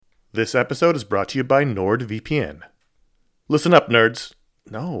This episode is brought to you by NordVPN. Listen up, nerds.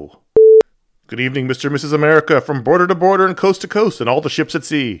 No. Good evening, Mr. and Mrs. America, from border to border and coast to coast and all the ships at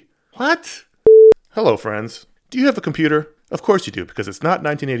sea. What? Hello, friends. Do you have a computer? Of course you do, because it's not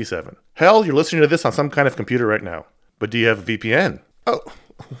 1987. Hell, you're listening to this on some kind of computer right now. But do you have a VPN? Oh,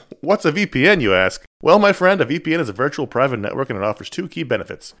 what's a VPN, you ask? Well, my friend, a VPN is a virtual private network and it offers two key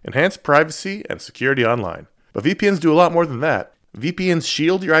benefits: enhanced privacy and security online. But VPNs do a lot more than that. VPNs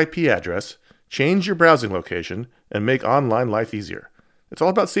shield your IP address, change your browsing location, and make online life easier. It's all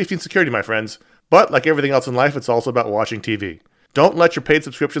about safety and security, my friends. But like everything else in life, it's also about watching TV. Don't let your paid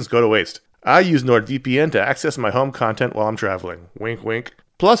subscriptions go to waste. I use NordVPN to access my home content while I'm traveling. Wink, wink.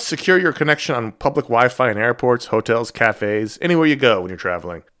 Plus, secure your connection on public Wi-Fi in airports, hotels, cafes, anywhere you go when you're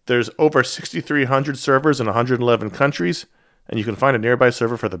traveling. There's over 6,300 servers in 111 countries, and you can find a nearby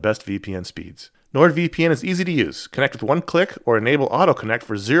server for the best VPN speeds. NordVPN is easy to use. Connect with one click or enable auto-connect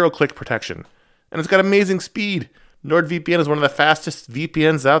for zero-click protection. And it's got amazing speed. NordVPN is one of the fastest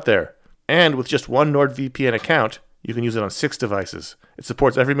VPNs out there. And with just one NordVPN account, you can use it on 6 devices. It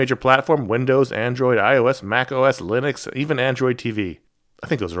supports every major platform: Windows, Android, iOS, macOS, Linux, even Android TV. I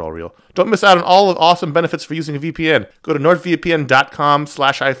think those are all real. Don't miss out on all the awesome benefits for using a VPN. Go to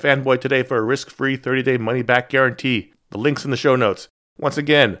nordvpn.com/ifanboy today for a risk-free 30-day money-back guarantee. The link's in the show notes. Once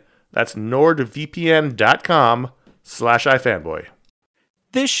again, that's nordvpn.com/ifanboy.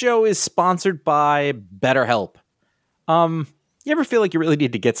 This show is sponsored by BetterHelp. You ever feel like you really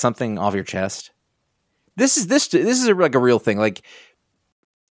need to get something off your chest? This is like a real thing. Like,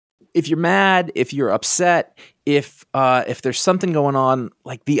 if you're mad, if you're upset, if there's something going on,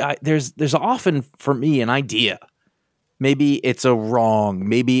 like there's often for me an idea. Maybe it's a wrong,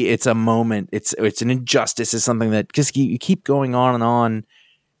 maybe it's a moment, it's an injustice, it's something that just you keep going on and on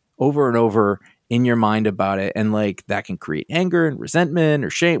over and over in your mind about it, and like that can create anger and resentment or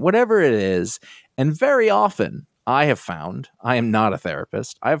shame, whatever it is. And very often I have found, I am not a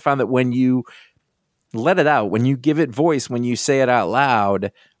therapist, I have found that when you let it out, when you give it voice, when you say it out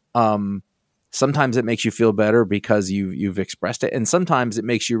loud, sometimes it makes you feel better because you've expressed it, and sometimes it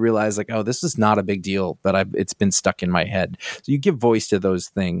makes you realize like, oh, this is not a big deal, but it's been stuck in my head. So you give voice to those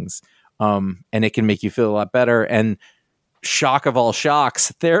things, and it can make you feel a lot better. And shock of all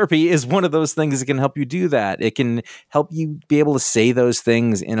shocks, therapy is one of those things that can help you do that. It can help you be able to say those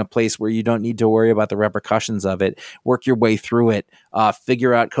things in a place where you don't need to worry about the repercussions of it, work your way through it,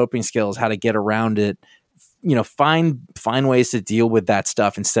 figure out coping skills, how to get around it, find ways to deal with that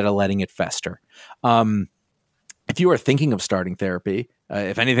stuff instead of letting it fester. If you are thinking of starting therapy,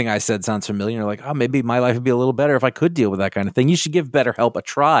 if anything I said sounds familiar, you're like, oh, maybe my life would be a little better if I could deal with that kind of thing, you should give BetterHelp a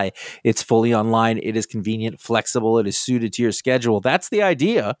try. It's fully online. It is convenient, flexible. It is suited to your schedule. That's the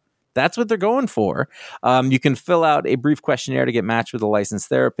idea. That's what they're going for. You can fill out a brief questionnaire to get matched with a licensed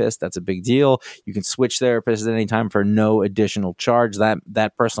therapist. That's a big deal. You can switch therapists at any time for no additional charge.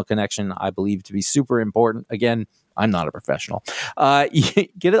 That personal connection, I believe, to be super important. Again, I'm not a professional.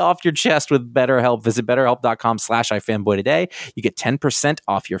 Get it off your chest with BetterHelp. Visit BetterHelp.com/ifanboy today. You get 10%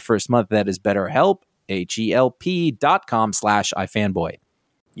 off your first month. That is BetterHelp, HELP.com/ifanboy.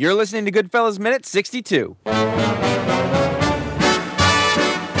 You're listening to Goodfellas Minute 62.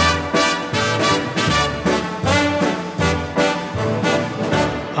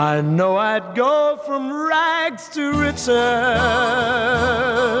 I know I'd go from rags to riches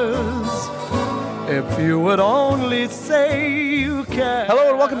if you would only say you can. Hello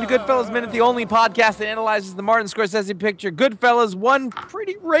and welcome to Goodfellas Minute, the only podcast that analyzes the Martin Scorsese picture Goodfellas one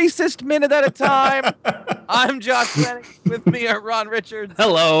pretty racist minute at a time. I'm Josh Bennett. With me are Ron Richards.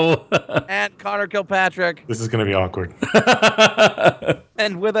 Hello. And Connor Kilpatrick. This is going to be awkward.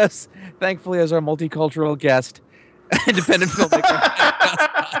 And with us, thankfully, as our multicultural guest, independent filmmaker.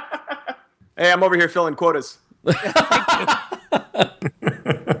 Hey, I'm over here filling quotas. We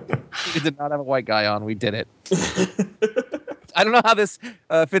did not have a white guy on. We did it. I don't know how this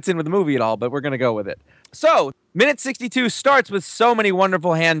fits in with the movie at all, but we're going to go with it. So, minute 62 starts with so many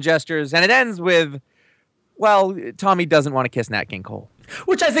wonderful hand gestures, and it ends with, well, Tommy doesn't want to kiss Nat King Cole.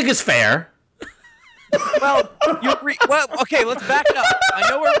 Which I think is fair. Well, okay, let's back it up. I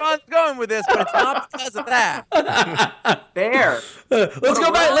know where Ron's going with this, but it's not because of that. Fair. Let's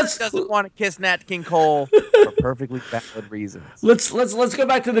go back. Ron doesn't want to kiss Nat King Cole for perfectly valid reasons. Let's go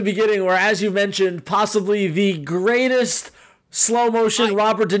back to the beginning, where, as you mentioned, possibly the greatest slow motion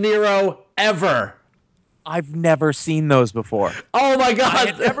Robert De Niro ever. I've never seen those before. Oh my I God.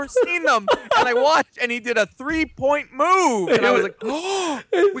 had never seen them, and I watched, and he did a 3-point move, and I was like, oh,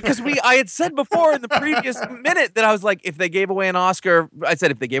 because I had said before in the previous minute that I was like, if they gave away an Oscar, I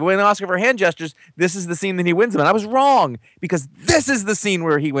said if they gave away an Oscar for hand gestures, this is the scene that he wins them, and I was wrong because this is the scene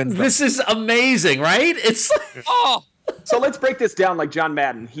where he wins them. This is amazing, right? It's Oh, So let's break this down like John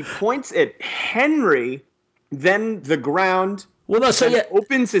Madden. He points at Henry, then the ground. well, no. So and yeah,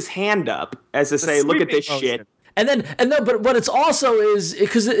 opens his hand up as to say, "Look at this sweeping shit." motion. and no, but what it's also is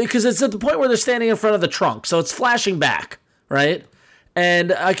because it's at the point where they're standing in front of the trunk, so it's flashing back, right?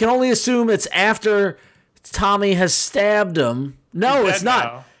 And I can only assume it's after Tommy has stabbed him. No, He's it's dead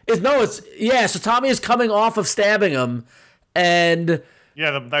not. now. So Tommy is coming off of stabbing him, and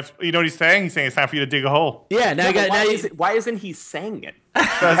Yeah, the knife. You know what he's saying? He's saying it's time for you to dig a hole. yeah, now Yeah, you got but now why isn't he saying it?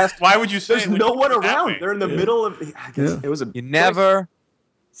 Why would you say? There's it when no you one do it that around. way? They're in the middle of. I guess it was a. you never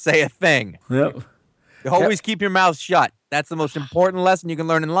say a thing. Yep. You always keep your mouth shut. That's the most important lesson you can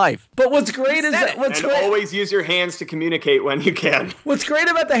learn in life. But what's great is said that it. what's And great. always use your hands to communicate when you can. What's great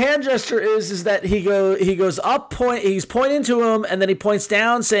about the hand gesture is that he goes up he's pointing to him and then he points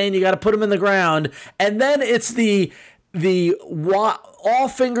down saying you got to put him in the ground, and then it's the all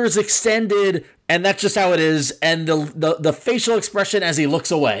fingers extended, and that's just how it is, and the facial expression as he looks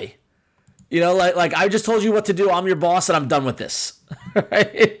away. You know, like I just told you what to do. I'm your boss and I'm done with this.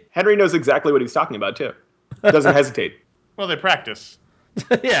 Right? Henry knows exactly what he's talking about too. Doesn't hesitate. Well, they practice.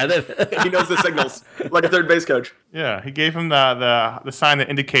 Yeah. He knows the signals like a third base coach. Yeah, he gave him the sign that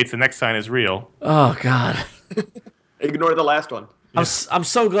indicates the next sign is real. Oh God. Ignore the last one. I'm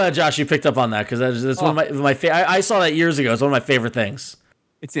so glad, Josh, you picked up on that because that's one of my I saw that years ago. It's one of my favorite things.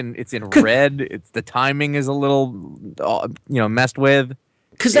 It's in red. It's the timing is a little messed with.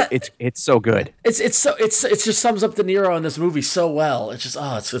 Because It's so good. it just sums up De Niro in this movie so well. It's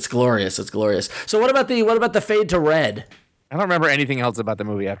just it's glorious. It's glorious. So what about the fade to red? I don't remember anything else about the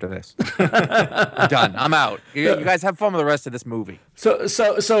movie after this. I'm done. I'm out. You guys have fun with the rest of this movie.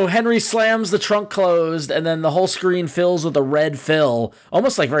 So Henry slams the trunk closed, and then the whole screen fills with a red fill,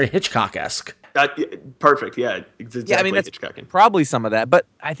 almost like very Hitchcock-esque. Perfect. Yeah. Exactly. Yeah, I mean, that's Hitchcockian. probably some of that. But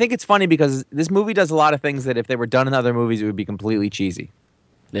I think it's funny because this movie does a lot of things that if they were done in other movies, it would be completely cheesy.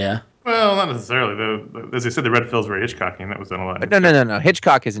 Yeah. Well, not necessarily. As I said, the red fill's very Hitchcockian. That was done a lot. No.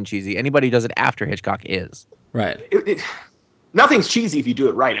 Hitchcock isn't cheesy. Anybody who does it after Hitchcock is. Right. Nothing's cheesy if you do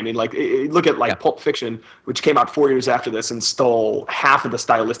it right. I mean, like, look at Pulp Fiction, which came out 4 years after this and stole half of the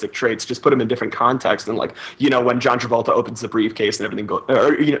stylistic traits, just put them in different context. And when John Travolta opens the briefcase and everything goes,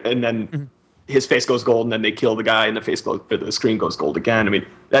 and then his face goes gold, and then they kill the guy, and the screen goes gold again. I mean,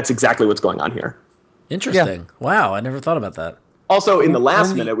 that's exactly what's going on here. Interesting. Yeah. Wow, I never thought about that. Also, in the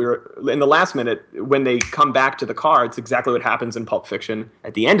last minute, when they come back to the car, it's exactly what happens in Pulp Fiction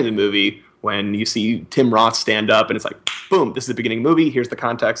at the end of the movie when you see Tim Roth stand up, and it's like, boom, this is the beginning of the movie. Here's the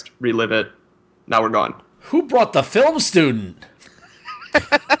context. Relive it. Now we're gone. Who brought the film student?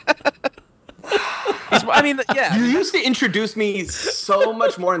 Yeah. You used to introduce me so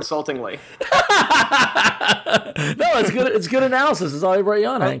much more insultingly. No, it's good. It's good analysis. It's all you brought you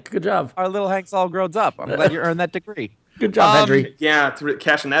on, Hank. Good job. Our little Hank's all grown up. I'm glad you earned that degree. Good job, Henry. Yeah,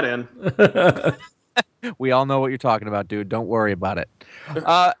 cashing that in. We all know what you're talking about, dude. Don't worry about it.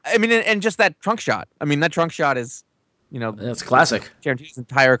 And just that trunk shot. I mean, that trunk shot is, It's classic. Tarantino's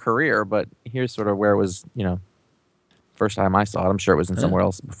entire career, but here's sort of where it was, first time I saw it. I'm sure it was in somewhere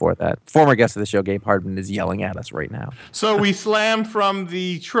else before that. Former guest of the show, Gabe Hardman, is yelling at us right now. So we slam from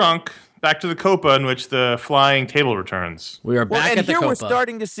the trunk back to the Copa in which the flying table returns. We are back at the here Copa. we're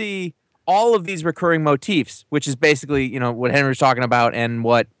starting to see all of these recurring motifs, which is basically, what Henry was talking about and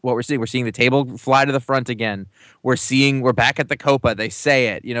what we're seeing. We're seeing the table fly to the front again. We're back at the Copa. They say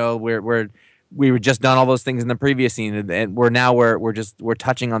it. We were just done all those things in the previous scene, and we're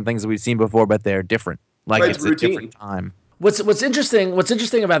touching on things that we've seen before, but they're different. Like it's a different time. What's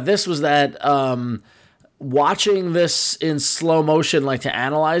interesting about this was that watching this in slow motion, like to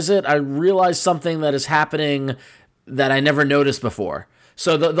analyze it, I realized something that is happening that I never noticed before.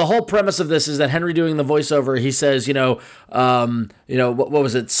 So the whole premise of this is that Henry doing the voiceover, he says, what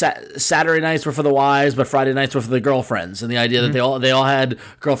was it? Saturday nights were for the wives, but Friday nights were for the girlfriends, and the idea that they all had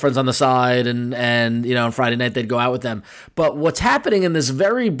girlfriends on the side, and on Friday night they'd go out with them. But what's happening in this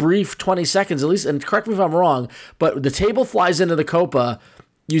very brief 20 seconds, at least, and correct me if I'm wrong, but the table flies into the Copa.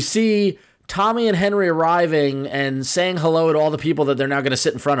 You see Tommy and Henry arriving and saying hello to all the people that they're now going to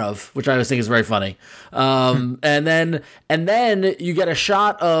sit in front of, which I always think is very funny. And then you get a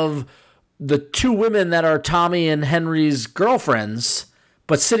shot of the two women that are Tommy and Henry's girlfriends,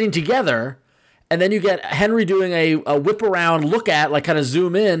 but sitting together. and then you get Henry doing a whip around, look at, like kind of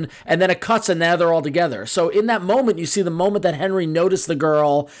zoom in, and then it cuts, and now they're all together. So in that moment, you see the moment that Henry noticed the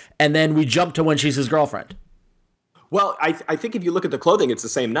girl, and then we jump to when she's his girlfriend. Well, I think if you look at the clothing, it's the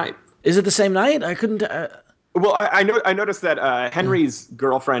same night. Is it the same night? I couldn't. Well, I noticed that Henry's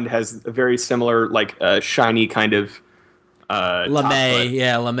girlfriend has a very similar, like, shiny kind of. LeMay,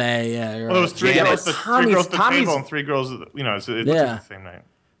 yeah, LeMay, yeah. You're Well, it was right. three Yeah, girls, but three girls at the Tommy's- table and three girls. It's looks Yeah. like the same night.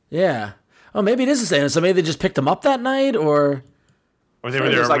 Yeah. Oh, maybe it is the same. So maybe they just picked him up that night, or Or they were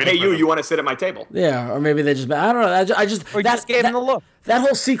It there. was like, hey, waiting for them. you want to sit at my table? yeah, or maybe they just. I don't know. I just Or just gave him the look. That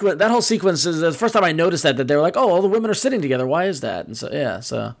whole sequence is the first time I noticed that they were like, oh, all the women are sitting together. Why is that? And so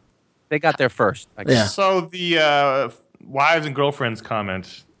so They got there first. I guess. Yeah. So the wives and girlfriends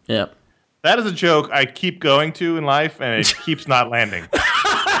comment. yeah. That is a joke I keep going to in life, and it keeps not landing.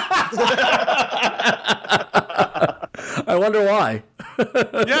 I wonder why. Yeah,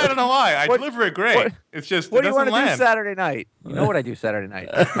 I don't know why. I deliver it great. It's just What it do you want doesn't to do land. Saturday night? You know what I do Saturday night?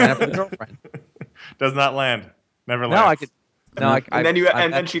 Stand up for the girlfriend. Does not land. Never lands. No, I could. No, I. And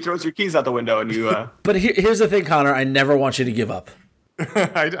then then she throws your keys out the window, and you. But here's the thing, Connor. I never want you to give up.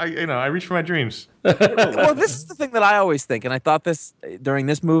 I reach for my dreams. Well, this is the thing that I always think, and I thought this during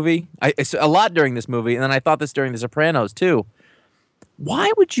this movie, a lot during this movie, and then I thought this during The Sopranos too.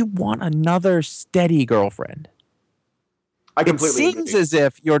 Why would you want another steady girlfriend? I It completely seems agree. as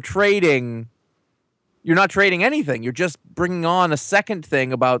if you're trading. You're not trading anything. You're just bringing on a second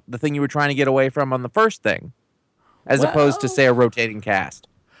thing about the thing you were trying to get away from on the first thing, as opposed to say a rotating cast.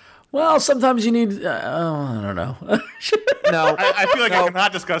 Well, sometimes you need. I don't know. No, I feel like I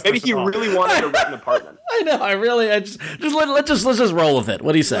cannot discuss Maybe this he at all. really wanted to rent an apartment. I know. I just let's just roll with it.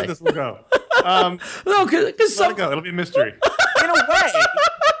 What do you say? Let this one go. No, because Let some. it go. It'll be a mystery. in a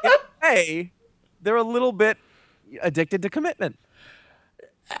way, they're a little bit addicted to commitment.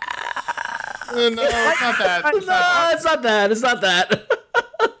 No, it's not that. It's No, not it's not that. It's not that.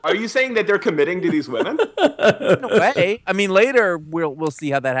 Are you saying that they're committing to these women? In a way, I mean, later we'll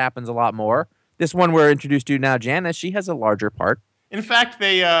see how that happens a lot more. This one we're introduced to now, Janice, she has a larger part. In fact,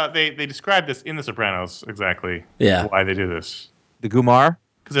 they describe this in The Sopranos exactly. Yeah. Why they do this? The Gumar.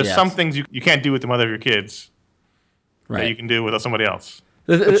 Because there's Yes. some things you can't do with the mother of your kids that you Right. can do with somebody else.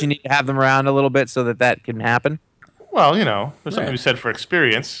 But you need to have them around a little bit so that can happen. Well, there's something to Right. be said for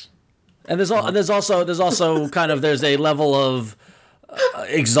experience. And there's also kind of there's a level of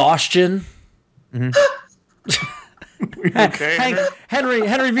exhaustion. Okay.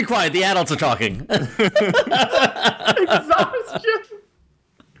 Henry, be quiet. The adults are talking.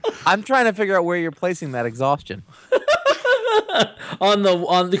 I'm trying to figure out where you're placing that exhaustion.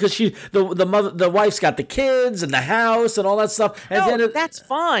 Because the wife's got the kids and the house and all that stuff. And No, then that's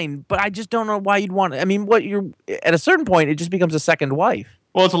fine, but I just don't know why you'd want it. I mean, at a certain point, it just becomes a second wife.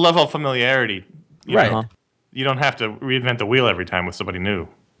 Well, it's a level of familiarity. Right. Uh-huh. You don't have to reinvent the wheel every time with somebody new.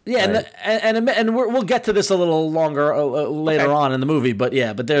 yeah, and we'll get to this a little longer later Okay. on in the movie. But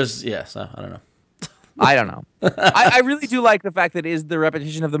there's so I don't know. I don't know. I really do like the fact that it is the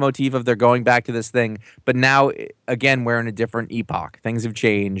repetition of the motif of they're going back to this thing, but now again we're in a different epoch. Things have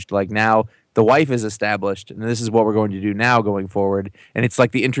changed. Like now the wife is established, and this is what we're going to do now going forward. And it's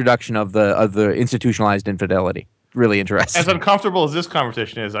like the introduction of the institutionalized infidelity. Really interesting. As uncomfortable as this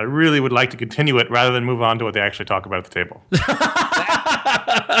conversation is, I really would like to continue it rather than move on to what they actually talk about at the table.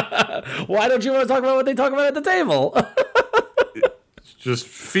 Why don't you want to talk about what they talk about at the table? It just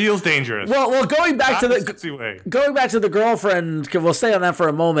feels dangerous. well, going back Not to in a the sexy way. Going back to the girlfriend, we'll stay on that for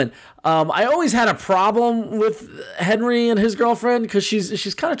a moment. I always had a problem with Henry and his girlfriend because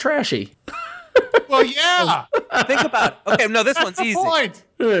she's kind of trashy. Well, yeah. Think about it. Okay, no, this one's easy. Point.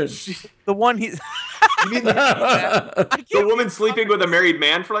 The one he's You mean the woman sleeping with a married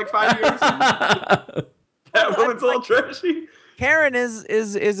man for like 5 years? That woman's a little trashy. Karen is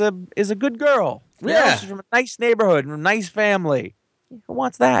a good girl. Yeah. She's from a nice neighborhood and a nice family. Who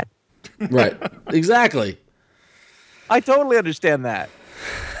wants that? Right. Exactly. I totally understand that.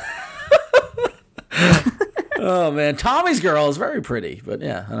 Oh man, Tommy's girl is very pretty, but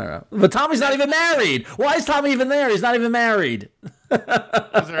yeah, I don't know. But Tommy's not even married. Why is Tommy even there? He's not even married.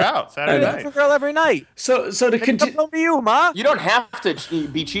 Because they're out Saturday That's a night. girl every night. So to Comes continue. home to you, Ma. You don't have to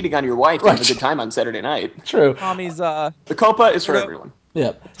be cheating on your wife to have a good time on Saturday night. True. Tommy's The Copa is for everyone.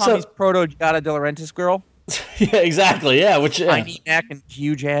 Yeah. Tommy's So proto Giada De Laurentiis girl. yeah, exactly. Yeah. Which Tiny neck and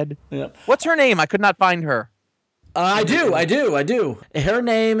huge head. yeah. What's her name? I could not find her. I do. Her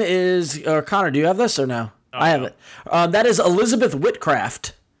name is Connor. Do you have this or no? I have it. That is Elizabeth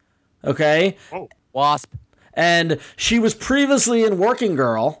Whitcraft. Okay. Wasp. And she was previously in Working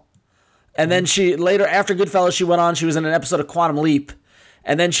Girl, and then she later after Goodfellas she went on. She was in an episode of Quantum Leap,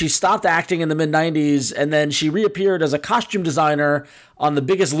 and then she stopped acting in the mid-90s, and then she reappeared as a costume designer on The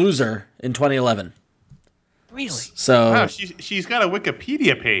Biggest Loser in 2011. Really? So, Wow, she's got a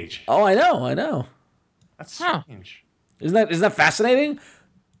Wikipedia page. oh, I know. That's strange. Isn't that fascinating?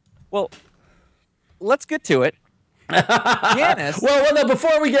 Well, let's get to it. Janice. Well, no.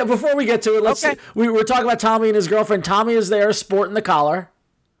 Before we get to it, let's. Okay. We were talking about Tommy and his girlfriend. Tommy is there, sporting the collar.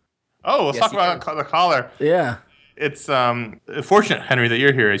 Oh, let's talk he about the collar. Yeah. It's fortunate, Henry, that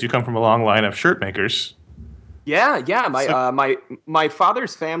you're here, as you come from a long line of shirt makers. Yeah. My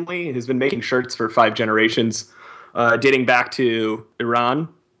father's family has been making shirts for 5 generations, dating back to Iran,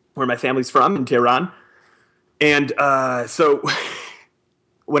 where my family's from, in Tehran. And so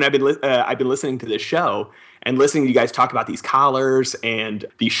when I've been listening to this show and listening to you guys talk about these collars and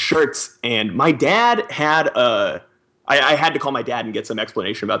these shirts, and my dad had I had to call my dad and get some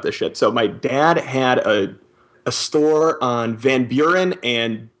explanation about this shit. So my dad had a store on Van Buren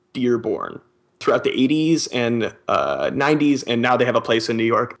and Dearborn throughout the 80s and 90s, and now they have a place in New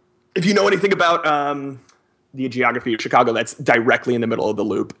York. If you know anything about the geography of Chicago, that's directly in the middle of the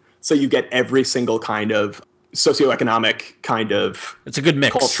loop. So you get every single kind of socioeconomic kind of It's a good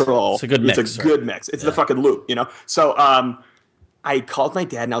mix. cultural. It's a good mix. It's a good mix. It's the fucking loop, you know? So I called my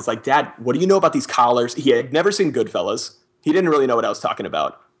dad and I was like, Dad, what do you know about these collars? He had never seen Goodfellas. He didn't really know what I was talking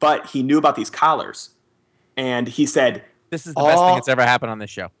about, but he knew about these collars. And he said, This is the best thing that's ever happened on this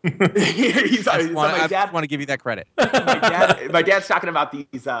show. he's I my dad. just want to give you that credit. My dad's talking about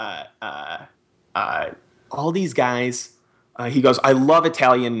these all these guys. He goes, I love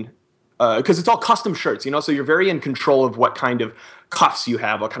Italian because it's all custom shirts, you know, so you're very in control of what kind of cuffs you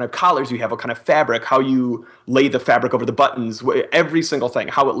have, what kind of collars you have, what kind of fabric, how you lay the fabric over the buttons, every single thing,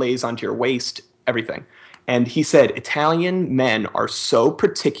 how it lays onto your waist, everything. And he said Italian men are so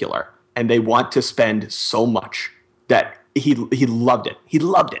particular and they want to spend so much that he loved it. He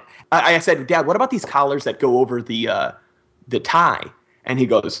loved it. I said, Dad, what about these collars that go over the tie? And he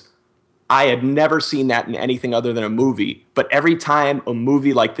goes, I had never seen that in anything other than a movie. But every time a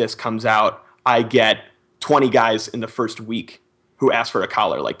movie like this comes out, I get 20 guys in the first week who ask for a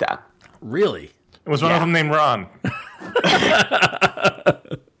collar like that. Really? Was one of them named Ron?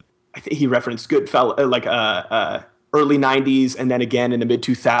 I think he referenced Goodfellas, early 90s, and then again in the mid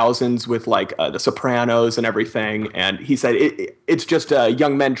 2000s with like The Sopranos and everything. And he said it's just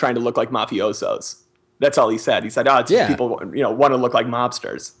young men trying to look like mafiosos. That's all he said. He said, "Oh, it's just people, want to look like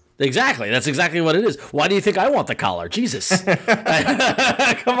mobsters." Exactly. That's exactly what it is. Why do you think I want the collar? Jesus.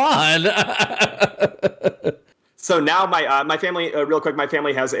 Come on. So now my family, real quick, my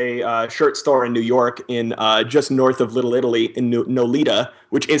family has a shirt store in New York, in just north of Little Italy in Nolita,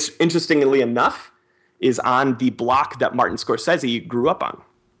 which is, interestingly enough, is on the block that Martin Scorsese grew up on,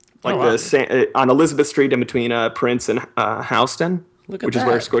 like on Elizabeth Street in between Prince and Houston, Look at which that.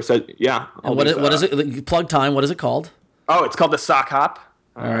 is where Scorsese. Yeah. And what is it? Plug time. What is it called? Oh, it's called the Sock Hop.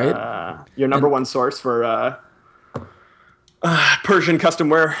 All right. Your number one source for Persian custom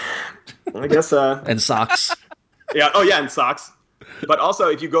wear, I guess. And socks. Yeah. Oh, yeah, and socks. But also,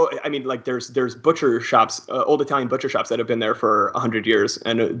 if you go, I mean, like, there's butcher shops, old Italian butcher shops that have been there for 100 years,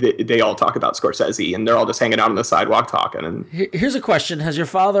 and they all talk about Scorsese, and they're all just hanging out on the sidewalk talking. And Here's a question: has your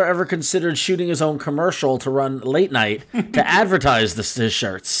father ever considered shooting his own commercial to run late night to advertise his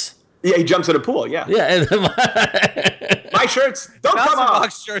shirts? yeah, he jumps in a pool. Yeah. Yeah. My shirts don't come Johnson off.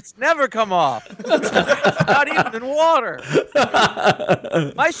 Box shirts never come off. Not even in water.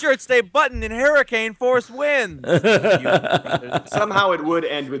 My shirts stay buttoned in hurricane force winds. Somehow it would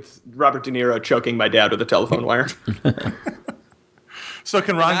end with Robert De Niro choking my dad with a telephone wire. So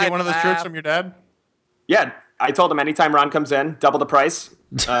can Ron get one of those shirts from your dad? Yeah, I told him anytime Ron comes in, double the price.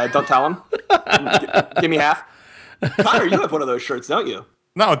 Don't tell him. Give me half. Connor, you have one of those shirts, don't you?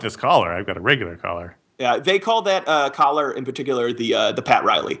 Not with this collar. I've got a regular collar. Yeah, they call that collar in particular the Pat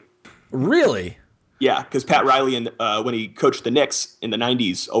Riley. Really? Yeah, because Pat Riley, when he coached the Knicks in the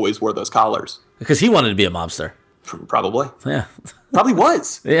 90s, always wore those collars. Because he wanted to be a mobster. Probably. Yeah. Probably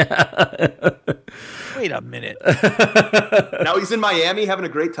was. Yeah. Wait a minute. Now he's in Miami having a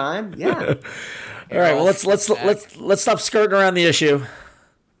great time. Yeah. All right. Well, let's stop skirting around the issue.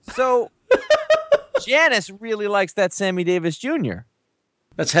 So, Janice really likes that Sammy Davis Jr.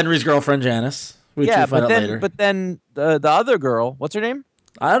 That's Henry's girlfriend, Janice. Which Yeah, we'll find but out then, later. but then the other girl, what's her name?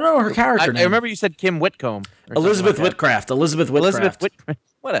 I don't know her character name. I remember you said Kim Whitcomb. or Elizabeth something like that. Whitcraft. Elizabeth Whitcraft.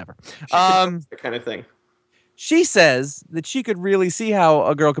 Whatever. That kind of thing. She says that she could really see how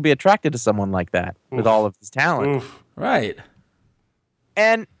a girl could be attracted to someone like that with all of his talent. Oof. Right.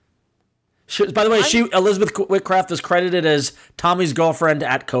 And By the way, Elizabeth Whitcraft is credited as Tommy's girlfriend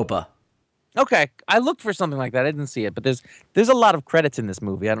at Copa. Okay, I looked for something like that. I didn't see it, but there's a lot of credits in this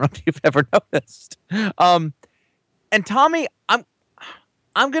movie. I don't know if you've ever noticed. And Tommy, I'm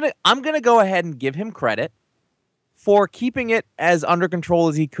gonna go ahead and give him credit for keeping it as under control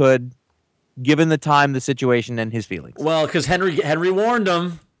as he could, given the time, the situation, and his feelings. Well, because Henry warned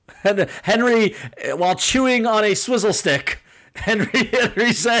him. Henry, while chewing on a swizzle stick,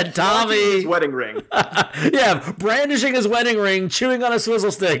 Henry said, "Tommy, His wedding ring. yeah, brandishing his wedding ring, chewing on a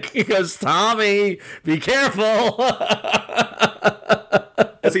swizzle stick." He goes, "Tommy, be careful."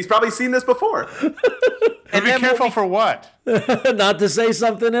 Because he's probably seen this before. And be careful for what? Not to say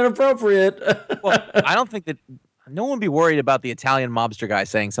something inappropriate. Well, I don't think that no one would be worried about the Italian mobster guy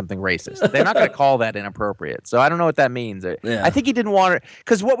saying something racist. They're not going to call that inappropriate. So I don't know what that means. Yeah. I think he didn't want it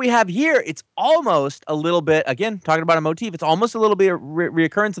because what we have here, it's almost a little bit, again, talking about a motif, it's almost a little bit a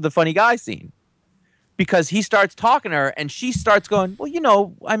reoccurrence of the funny guy scene. Because he starts talking to her and she starts going,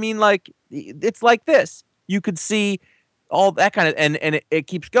 well, I mean, like, it's like this. You could see all that kind of, and it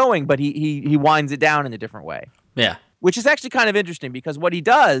keeps going, but he winds it down in a different way. Yeah. Which is actually kind of interesting because what he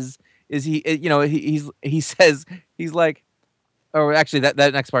does is he says, he's like, or actually that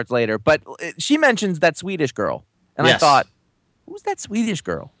next part's later, but she mentions that Swedish girl. And Yes. I thought, who's that Swedish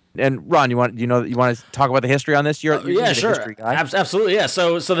girl? And Ron, you want to talk about the history on this? You're Yeah, the sure. history guy. Absolutely, yeah.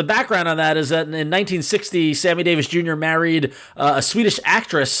 So the background on that is that in 1960, Sammy Davis Jr. married a Swedish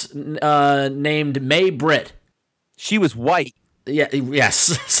actress named May Britt. She was white. Yeah.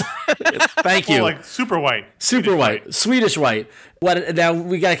 Yes. Thank you. Oh, like super white. Super white. Swedish white. Now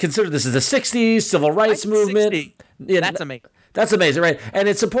we got to consider this is the 60s, civil rights movement. 60. Yeah, That's amazing. That's amazing, right? And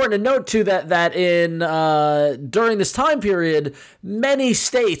it's important to note too that in during this time period, many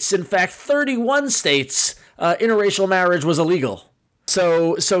states, in fact, 31 states, interracial marriage was illegal.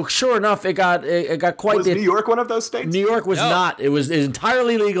 So sure enough, it got quite. Was New York one of those states? New York was not. It was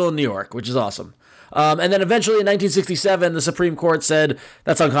entirely legal in New York, which is awesome. And then eventually in 1967, the Supreme Court said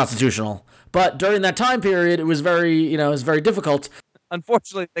that's unconstitutional. But during that time period, it was very difficult.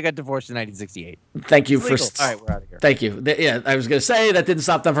 Unfortunately, they got divorced in 1968. Thank you for. All right, we're out of here. Thank you. Yeah, I was going to say that didn't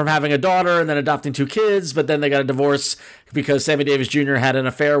stop them from having a daughter and then adopting 2 kids, but then they got a divorce because Sammy Davis Jr. had an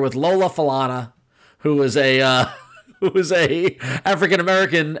affair with Lola Falana, who was a African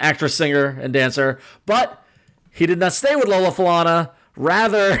American actress, singer, and dancer. But he did not stay with Lola Falana.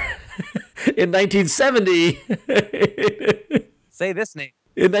 Rather, in 1970, Say this name.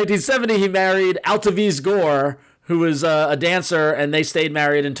 in 1970, he married Altaviz Gore, who was a dancer, and they stayed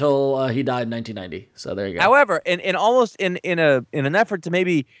married until he died in 1990. So there you go. However, in an effort to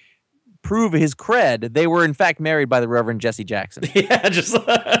maybe prove his cred, they were in fact married by the Reverend Jesse Jackson, Yeah, just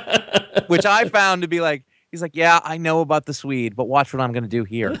which I found to be like, he's like, yeah, I know about the Swede, but watch what I'm going to do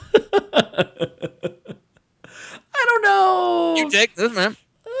here. I don't know. You take this, man.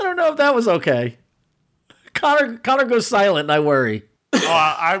 I don't know if that was okay. Connor goes silent, and I worry. Oh,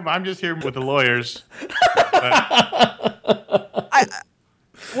 I'm just here with the lawyers.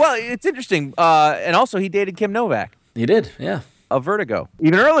 Well, it's interesting. And also, he dated Kim Novak He did, yeah, of Vertigo,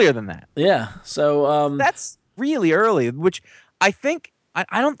 even earlier than that. yeah. So That's really early, which I think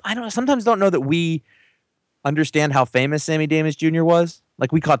I don't sometimes don't know that we understand how famous Sammy Davis Jr. was.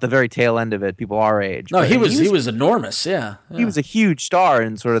 Like we caught the very tail end of it. People our age. no, But he was enormous. Yeah, he was a huge star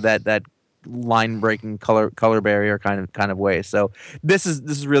in sort of that line breaking color barrier kind of way. So this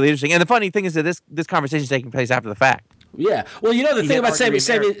is really interesting. And the funny thing is that this conversation is taking place after the fact. Yeah. Well, you know the He thing had about already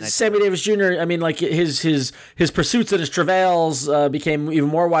Sammy remarried. Sammy Davis Jr. I mean, like his pursuits and his travails became even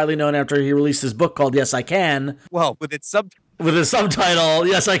more widely known after he released his book called Yes I Can, Well, with its with a subtitle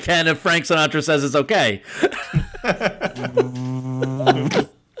Yes I Can if Frank Sinatra says it's okay.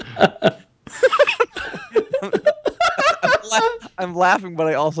 I'm laughing, but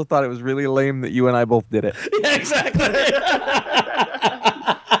I also thought it was really lame that you and I both did it. Yeah, exactly.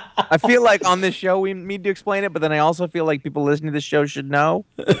 I feel like on this show we need to explain it, but then I also feel like people listening to this show should know.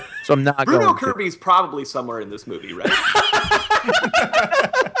 So I'm not Bruno going Kirby's probably somewhere in this movie, right?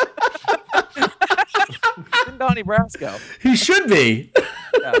 to. Donnie Brasco. He should be.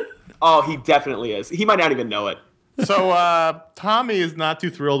 Oh, he definitely is. He might not even know it. So Tommy is not too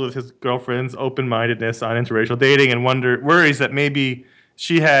thrilled with his girlfriend's open-mindedness on interracial dating and worries that maybe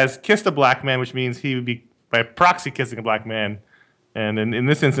she has kissed a black man, which means he would be by proxy kissing a black man. And in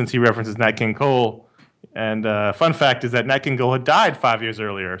this instance, he references Nat King Cole. And fun fact is that Nat King Cole had died 5 years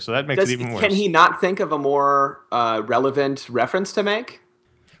earlier, so that makes it even worse. Can he not think of a more relevant reference to make?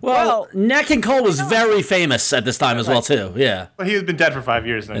 Well, Nat King Cole was very famous at this time as well, too. Yeah. Well, he had been dead for 5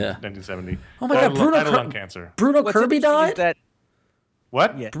 years in Yeah. 1970. Oh my God, Bruno Had lung cancer. Bruno What's Kirby interesting is died? That,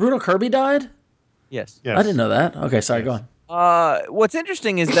 What? Yeah. Bruno Kirby died? yes. Yes. I didn't know that. Okay, sorry, go on. What's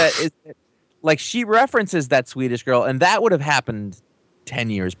interesting is that like she references that Swedish girl, and that would have happened 10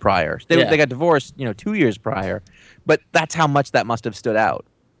 years prior. They got divorced, 2 years prior, but that's how much that must have stood out.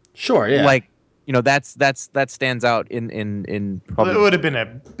 Sure, yeah. Like, that stands out in probably. It would have been a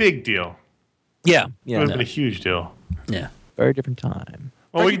big deal. Yeah, It would have been a huge deal. Yeah. Very different time.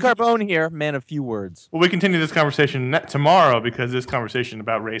 Well, Frankie Carbone here, man of few words. Well, we continue this conversation tomorrow because this conversation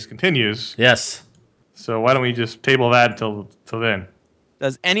about race continues. Yes. So why don't we just table that till then?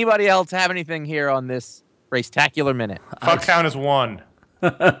 Does anybody else have anything here on this race-tacular minute? Fuck count is 1.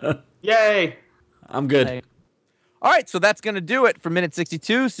 Yay! I'm good. All right, so that's going to do it for Minute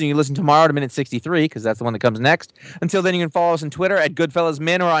 62. So you can listen tomorrow to Minute 63 because that's the one that comes next. Until then, you can follow us on Twitter at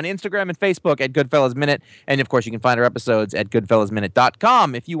GoodfellasMin or on Instagram and Facebook at GoodfellasMinute. And, of course, you can find our episodes at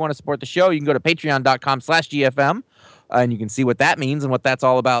GoodfellasMinute.com. If you want to support the show, you can go to Patreon.com/GFM. And you can see what that means and what that's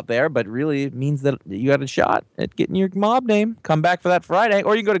all about there. But really, it means that you got a shot at getting your mob name. Come back for that Friday.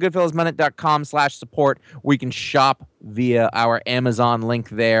 Or you can go to GoodfellasMinute.com/support where you can shop via our Amazon link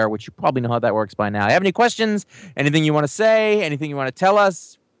there, which you probably know how that works by now. Have any questions? Anything you want to say? Anything you want to tell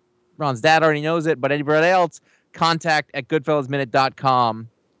us? Ron's dad already knows it, but anybody else, contact at GoodfellasMinute.com.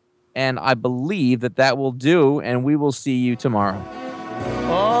 And I believe that will do, and we will see you tomorrow.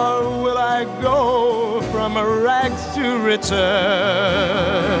 Or will I go from rags to riches?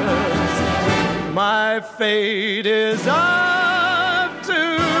 My fate is